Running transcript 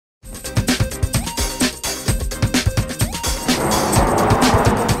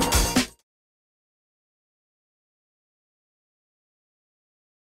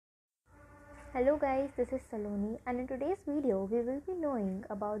Hello guys, this is Saloni, and in today's video we will be knowing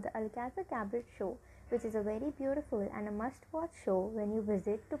about the Alcazar Cabaret show, which is a very beautiful and a must-watch show when you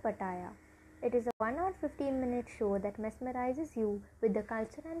visit to Pattaya. It is a 1 hour 15-minute show that mesmerizes you with the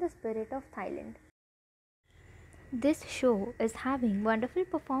culture and the spirit of Thailand. This show is having wonderful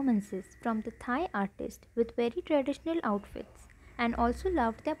performances from the Thai artists with very traditional outfits, and also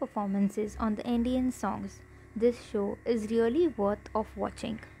loved their performances on the Indian songs. This show is really worth of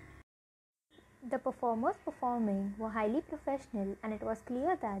watching. The performers performing were highly professional, and it was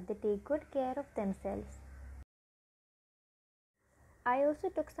clear that they take good care of themselves. I also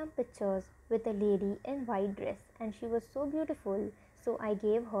took some pictures with a lady in white dress, and she was so beautiful, so I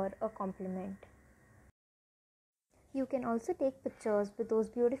gave her a compliment. You can also take pictures with those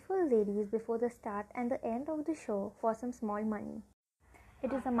beautiful ladies before the start and the end of the show for some small money.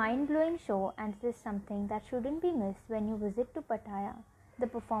 It is a mind-blowing show, and it is something that shouldn't be missed when you visit to Pattaya. The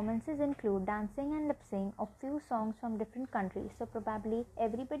performances include dancing and lip-sync of few songs from different countries, so probably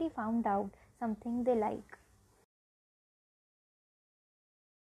everybody found out something they like.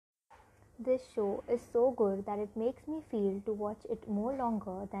 This show is so good that it makes me feel to watch it more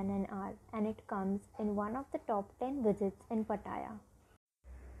longer than an hour, and it comes in one of the top 10 visits in Pattaya.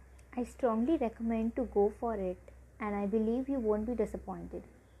 I strongly recommend to go for it, and I believe you won't be disappointed.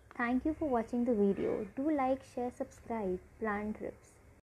 Thank you for watching the video. Do like, share, subscribe, plan trips.